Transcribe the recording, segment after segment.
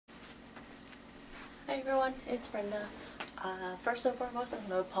Hi everyone, it's Brenda. First and foremost, I'm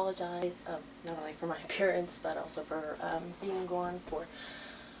going to apologize, not only for my appearance, but also for being gone for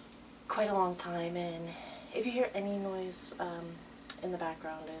quite a long time. And if you hear any noise in the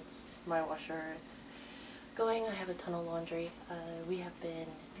background, it's my washer. It's going. I have a ton of laundry. We have been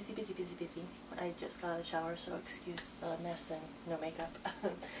busy. I just got out of the shower, so excuse the mess and no makeup.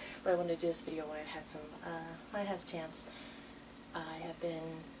 But I wanted to do this video when I had a chance. I have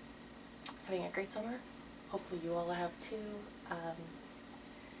been having a great summer. Hopefully you all have too.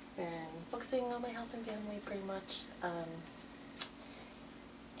 Been focusing on my health and family pretty much.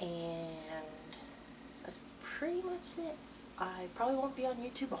 And that's pretty much it. I probably won't be on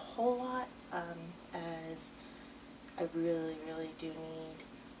YouTube a whole lot, as I really do need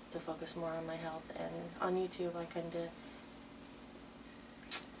to focus more on my health, and on YouTube I kind of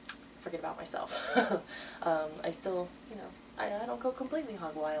forget about myself. I still, I don't go completely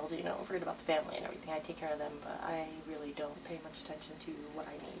hog wild, forget about the family and everything. I take care of them, but I really don't pay much attention to what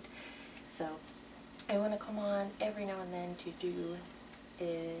I need. So I want to come on every now and then to do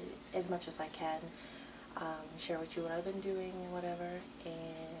as much as I can, share with you what I've been doing and whatever.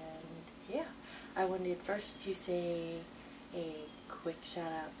 And yeah, I wanted first to say a quick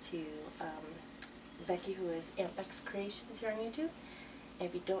shout out to Becky, who is Ampex Creations here on YouTube.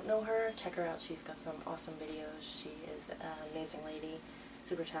 If you don't know her, check her out. She's got some awesome videos. She is an amazing lady,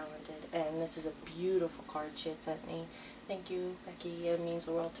 super talented, and this is a beautiful card she had sent me. Thank you, Becky. It means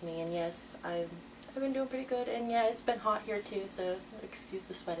the world to me. And yes, I've been doing pretty good, and yeah, it's been hot here too, so excuse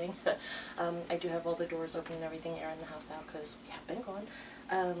the sweating. I do have all the doors open and everything, air in the house out, because we have been gone.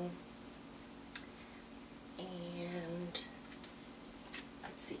 And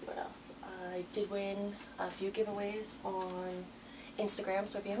let's see what else. I did win a few giveaways on Instagram,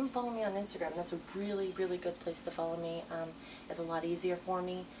 so if you haven't followed me on Instagram, that's a really good place to follow me. It's a lot easier for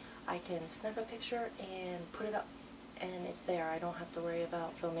me. I can snap a picture and put it up, and it's there. I don't have to worry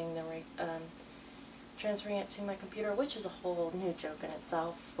about filming the transferring it to my computer, which is a whole new joke in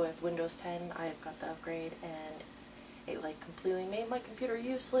itself. With Windows 10, I've got the upgrade, and it like completely made my computer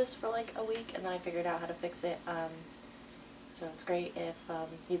useless for like a week, and then I figured out how to fix it. So it's great if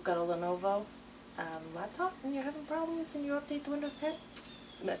you've got a Lenovo laptop and you're having problems and you update to Windows 10,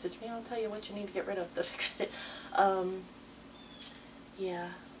 message me. I'll tell you what you need to get rid of to fix it. Yeah,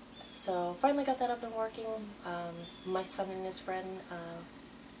 so finally got that up and working. My son and his friend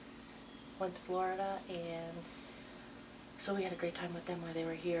went to Florida, and so we had a great time with them while they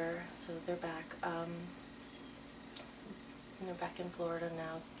were here. So they're back. They're back in Florida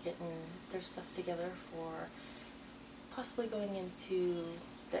now, getting their stuff together for possibly going into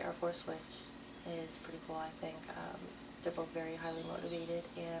the Air Force, which is pretty cool, I think. They're both very highly motivated,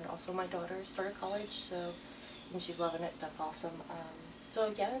 and also my daughter started college, and she's loving it. That's awesome.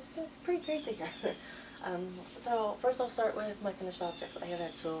 So yeah, it's been pretty crazy here. So first I'll start with my finished objects. I have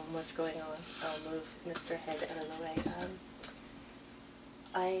had so much going on. I'll move Mr. Head out of the way.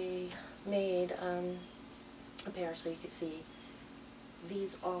 I made a pair so you can see.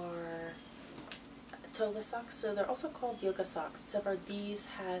 These are toga socks, so they're also called yoga socks, except for these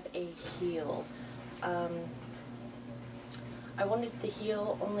have a heel. I wanted the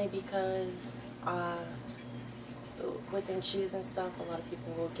heel only because within shoes and stuff, a lot of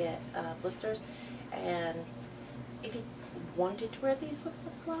people will get blisters, and if you wanted to wear these with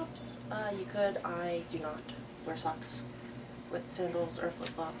flip-flops, you could. I do not wear socks with sandals or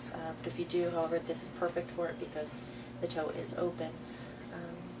flip-flops, but if you do, however, this is perfect for it because the toe is open.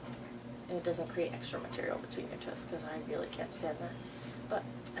 And it doesn't create extra material between your toes, because I really can't stand that. But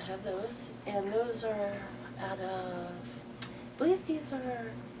I have those, and those are out of, I believe these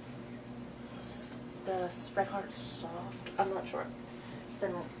are the Spread Heart Soft. I'm not sure. It's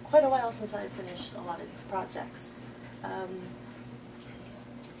been quite a while since I finished a lot of these projects.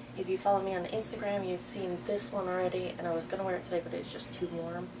 If you follow me on Instagram, you've seen this one already, and I was going to wear it today, but it's just too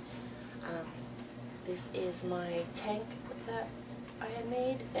warm. This is my tank that I had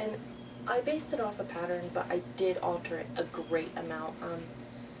made, and I based it off a pattern, but I did alter it a great amount,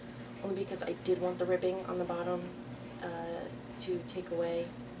 only because I did want the ribbing on the bottom to take away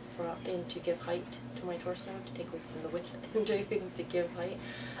and to give height to my torso, to take away from the width and to give height.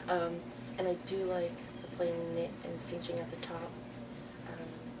 And I do like the plain knit and cinching at the top.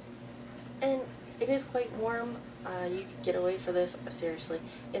 And it is quite warm. You could get away for this, seriously,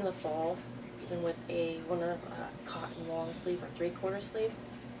 in the fall, even with a cotton long sleeve or 3/4 sleeve.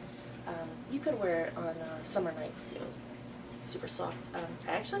 You could wear it on summer nights too. Super soft.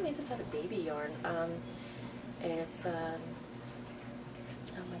 I actually made this out of baby yarn. It's oh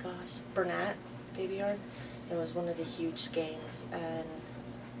my gosh, Brendahdp baby yarn. It was one of the huge skeins, and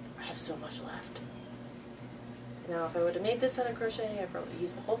I have so much left. Now if I would have made this out of crochet, I'd probably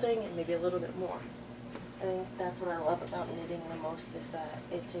use the whole thing and maybe a little bit more. I think that's what I love about knitting the most, is that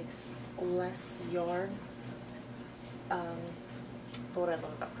it takes less yarn. But what I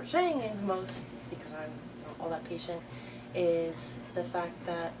love about crocheting the most, because I'm not all that patient, is the fact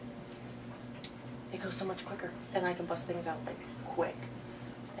that it goes so much quicker and I can bust things out like quick.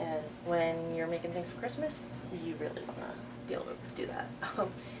 And when you're making things for Christmas, you really want to be able to do that.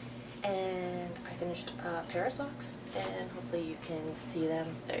 And I finished a pair of socks, and hopefully you can see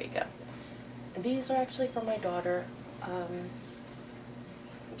them. There you go. And these are actually for my daughter.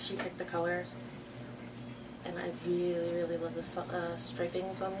 She picked the colors, and I really, really love the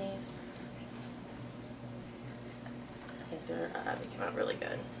stripings on these. I think they came out really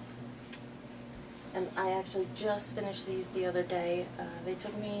good. And I actually just finished these the other day. They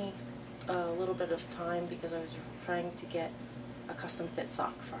took me a little bit of time because I was trying to get a custom fit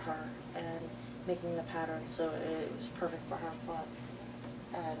sock for her and making the pattern so it was perfect for her foot.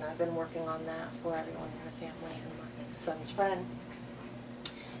 And I've been working on that for everyone in the family and my son's friend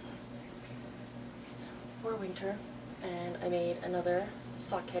for winter. And I made another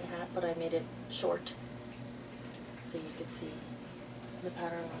sock head hat, but I made it short so you could see the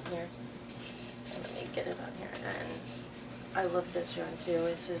pattern on here. And let me get it on here. And I love this yarn too.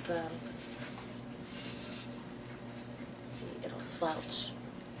 This is see, it'll slouch.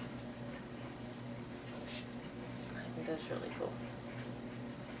 I think that's really cool.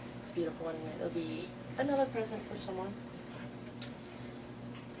 It's beautiful, and it'll be another present for someone.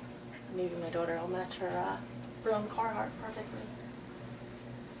 Maybe my daughter will match her brown Carhartt perfectly.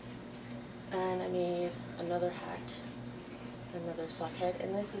 And I made another hat, another sock head,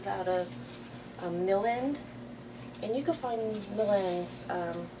 and this is out of mill end. And you can find mill ends,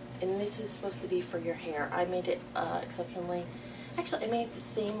 and this is supposed to be for your hair. I made it exceptionally. Actually, I made the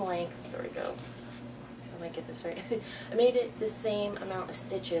same length. There we go. I might get this right. I made it the same amount of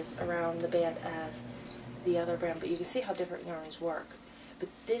stitches around the band as the other brand, but you can see how different yarns work. But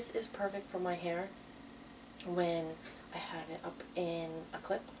this is perfect for my hair when I have it up in a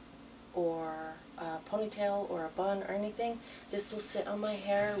clip or a ponytail or a bun or anything. This will sit on my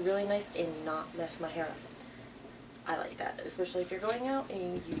hair really nice and not mess my hair up. I like that, especially if you're going out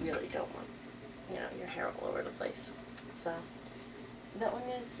and you really don't want, you know, your hair all over the place. So that one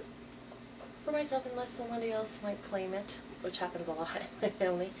is for myself, unless somebody else might claim it, which happens a lot in my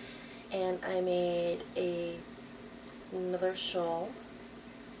family. And I made another shawl,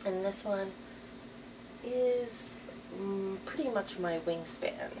 and this one is pretty much my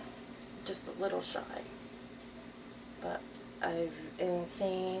wingspan, just a little shy. But I've in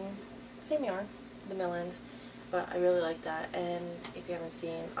same yarn, the mill end. But I really like that, and if you haven't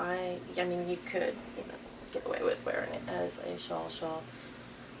seen, I mean, you could, you know, get away with wearing it as a shawl.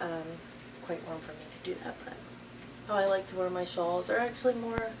 Quite warm for me to do that, but how I like to wear my shawls are actually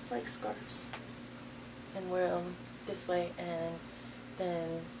more like scarves, and wear them this way, and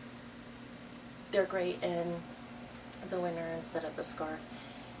then they're great in the winter instead of the scarf.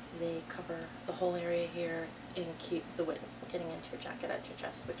 They cover the whole area here and keep the wind from getting into your jacket at your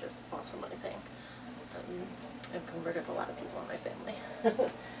chest, which is awesome, I think. I've converted a lot of people in my family.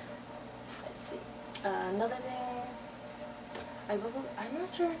 Let's see. Another thing, I'm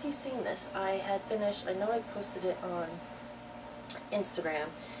not sure if you've seen this. I had finished, I know I posted it on Instagram.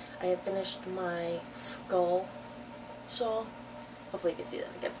 I had finished my skull shawl. Hopefully you can see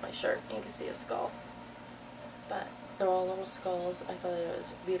that against my shirt. You can see a skull. But they're all little skulls. I thought it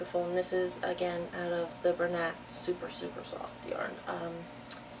was beautiful. And this is, again, out of the Brendahdp super, super soft yarn.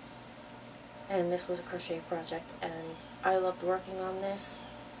 And this was a crochet project, and I loved working on this.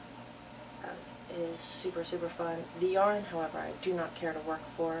 It is super, super fun. The yarn, however, I do not care to work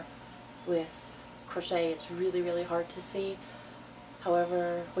for with crochet. It's really, really hard to see.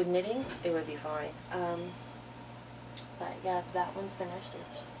 However, with knitting, it would be fine. But yeah, that one's finished,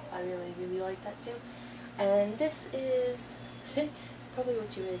 which I really, really like that too. And this is probably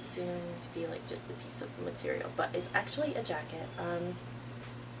what you would assume to be like just a piece of material, but it's actually a jacket.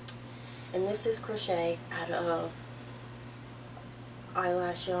 And this is crochet out of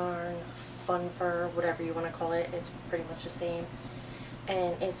eyelash yarn, fun fur, whatever you want to call it. It's pretty much the same.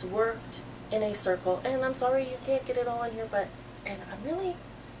 And it's worked in a circle. And I'm sorry you can't get it all in here, but and I'm really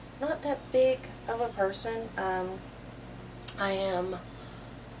not that big of a person. I am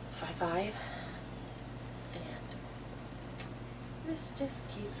 5'5", and this just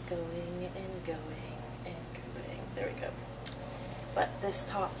keeps going and going and going. There we go. But this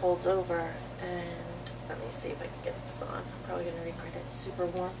top folds over, and let me see if I can get this on. I'm probably going to regret it. It's super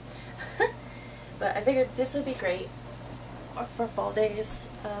warm. But I figured this would be great for fall days,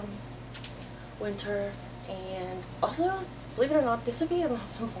 winter, And also, believe it or not, this would be an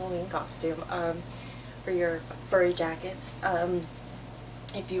awesome Halloween costume for your furry jackets.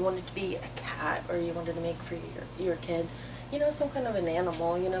 If you wanted to be a cat, or you wanted to make for your kid, you know, some kind of an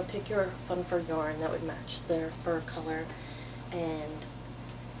animal, you know, pick your fun fur yarn that would match their fur color, and,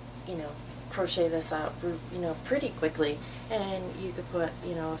 you know, crochet this out, you know, pretty quickly. And you could put,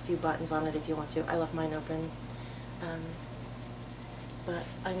 you know, a few buttons on it if you want to. I left mine open. But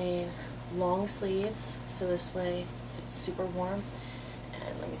I made long sleeves, so this way it's super warm.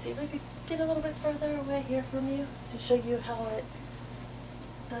 And let me see if I could get a little bit further away here from you to show you how it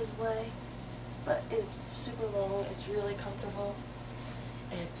does lay. But it's super long, it's really comfortable.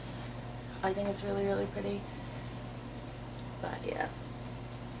 I think it's really, really pretty. But yeah.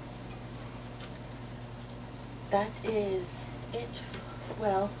 That is it.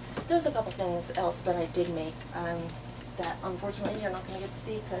 Well, there's a couple things else that I did make that unfortunately you're not going to get to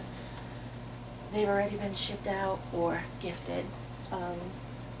see because they've already been shipped out or gifted.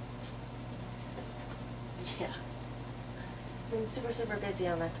 Yeah. Been super, super busy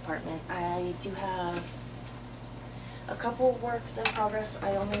on that department. I do have a couple works in progress.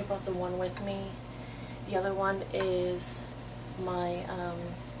 I only brought the one with me. The other one is my,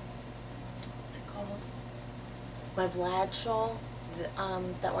 what's it called? My Vlad shawl.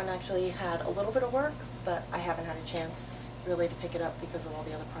 That one actually had a little bit of work, but I haven't had a chance really to pick it up because of all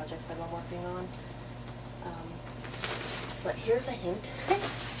the other projects I've been working on. But here's a hint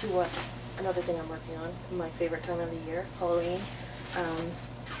to what another thing I'm working on, my favorite time of the year, Halloween.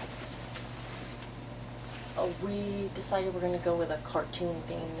 We decided we're going to go with a cartoon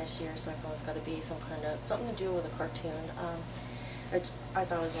theme this year, so everyone's got to be something to do with a cartoon. I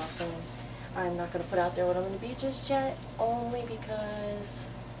thought it was awesome. I'm not going to put out there what I'm going to be just yet, only because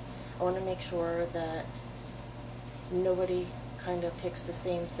I want to make sure that nobody kind of picks the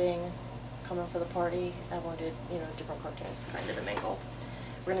same thing coming for the party. I wanted, you know, different cartoons kind of to mingle.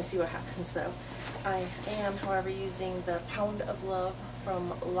 We're going to see what happens though. I am, however, using the Pound of Love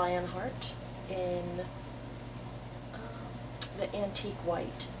from Lionheart in the antique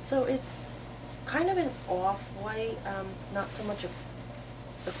white. So it's kind of an off-white, not so much a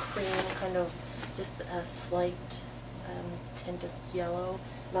cream, kind of just a slight tint of yellow.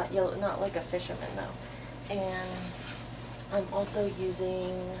 Not yellow, not like a fisherman though. And I'm also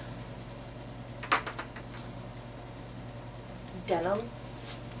using Denim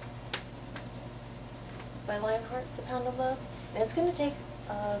by Lionheart, the Pound of Love. And it's going to take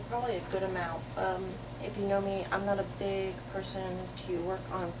probably a good amount. If you know me, I'm not a big person to work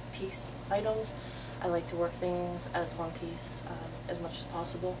on piece items. I like to work things as one piece as much as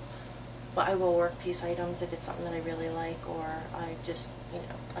possible. But I will work piece items if it's something that I really like, or I just, you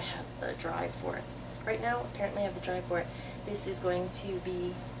know, I have the drive for it. Right now, apparently I have the drive for it. This is going to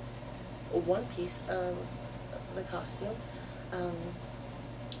be one piece of the costume.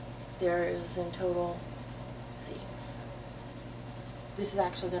 There is in total, let's see, this is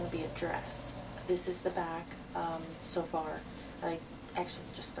actually going to be a dress. This is the back so far. I actually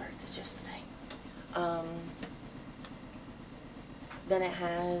just started this yesterday. Then it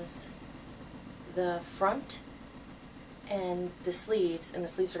has the front and the sleeves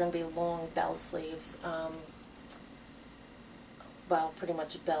are going to be long bell sleeves. Well, pretty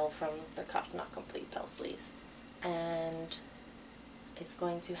much bell from the cuff, not complete bell sleeves. And it's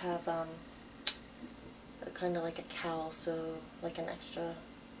going to have kind of like a cowl, so like an extra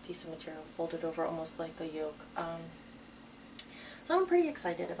piece of material folded over almost like a yoke. So I'm pretty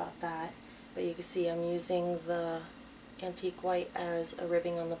excited about that. But you can see I'm using the antique white as a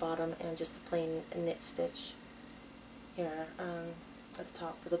ribbing on the bottom and just a plain knit stitch here at the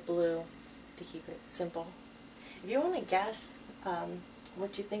top for the blue to keep it simple. If you want to guess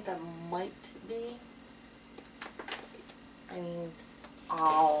what you think I might be, I mean,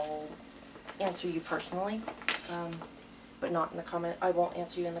 I'll answer you personally, but not in the comment. I won't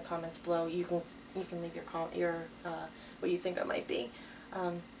answer you in the comments below. You can leave your what you think I might be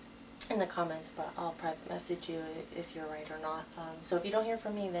in the comments, but I'll private message you if you're right or not. So if you don't hear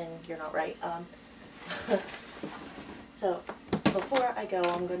from me, then you're not right. So before I go,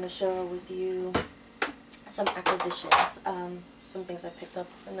 I'm going to share with you some acquisitions, some things I picked up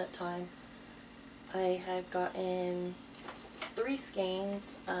in that time. I had gotten 3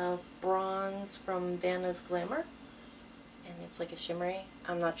 skeins of bronze from Vanna's Glamour, and it's like a shimmery.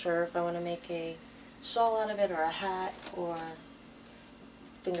 I'm not sure if I want to make a shawl out of it, or a hat, or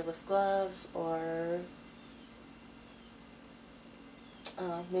fingerless gloves, or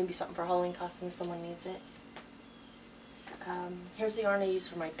maybe something for a Halloween costume if someone needs it. Here's the yarn I use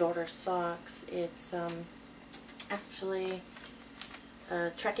for my daughter's socks. It's actually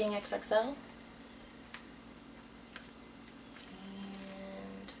Trekking XXL,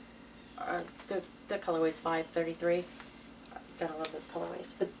 the colorway is 533. Gotta love those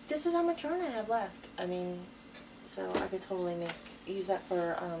colorways. But this is how much yarn I have left. I mean, so I could totally use that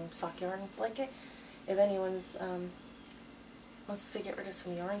for sock yarn blanket. If anyone's wants to get rid of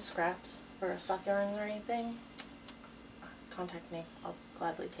some yarn scraps for sock yarn or anything, contact me. I'll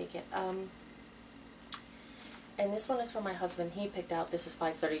gladly take it. And this one is for my husband. He picked out, this is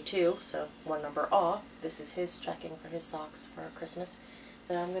 532, so one number off. This is his tracking for his socks for Christmas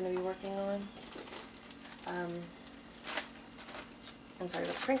that I'm going to be working on. I'm sorry,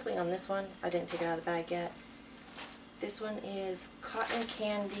 the crinkling on this one, I didn't take it out of the bag yet. This one is Cotton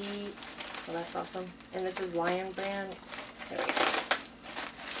Candy. Oh, that's awesome. And this is Lion brand. There we go.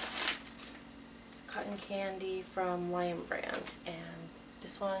 Cotton Candy from Lion brand. And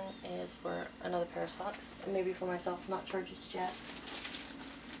this one is for another pair of socks. Maybe for myself, not sure just yet.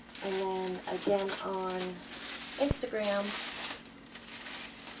 And then again on Instagram,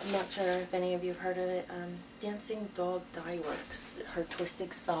 I'm not sure if any of you have heard of it, Dancing Dog Dye Works, her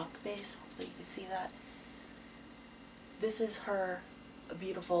twisted sock base. Hopefully you can see that. This is her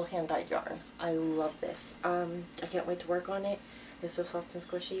beautiful hand-dyed yarn. I love this. I can't wait to work on it. It's so soft and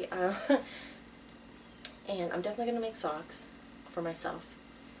squishy. And I'm definitely going to make socks for myself.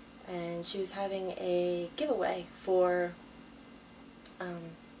 And she was having a giveaway for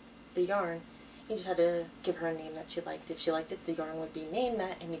the yarn. You just had to give her a name that she liked. If she liked it, the yarn would be named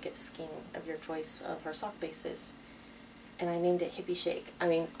that, and you get a skein of your choice of her sock bases. And I named it Hippie Shake. I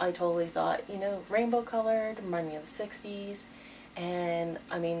mean, I totally thought, you know, rainbow colored, remind me of the 60s. And,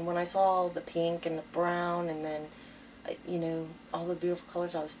 I mean, when I saw the pink and the brown and then, you know, all the beautiful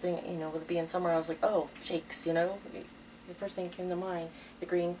colors, I was thinking, you know, with it being summer, I was like, oh, shakes, you know. The first thing that came to mind, the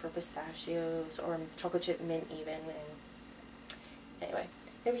green for pistachios or chocolate chip mint even. And anyway,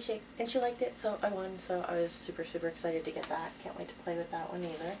 Hippie Shake. And she liked it, so I won. So I was super, super excited to get that. Can't wait to play with that one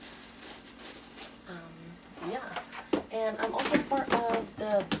either. Yeah. And I'm also part of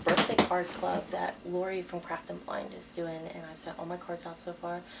the birthday card club that Lori from Craft and Blind is doing, and I've sent all my cards out so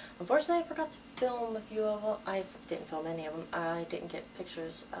far. Unfortunately, I forgot to film a few of them. I didn't film any of them. I didn't get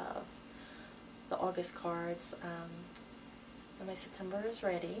pictures of the August cards. And my September is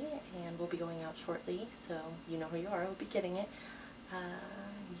ready, and we'll be going out shortly, so you know who you are. We'll be getting it.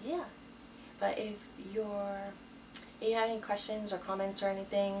 Yeah. But if you have any questions or comments or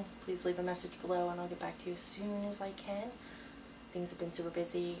anything, please leave a message below and I'll get back to you as soon as I can. Things have been super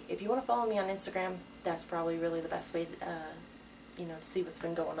busy. If you want to follow me on Instagram, that's probably really the best way to, you know, see what's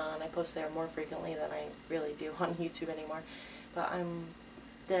been going on. I post there more frequently than I really do on YouTube anymore. But I'm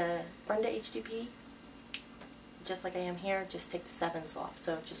the Brendahdp, just like I am here, just take the 7s off.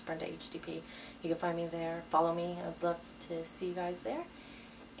 So just Brendahdp. You can find me there. Follow me. I'd love to see you guys there.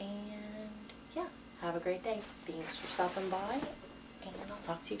 And yeah. Have a great day. Thanks for stopping by, and I'll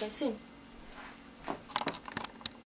talk to you guys soon.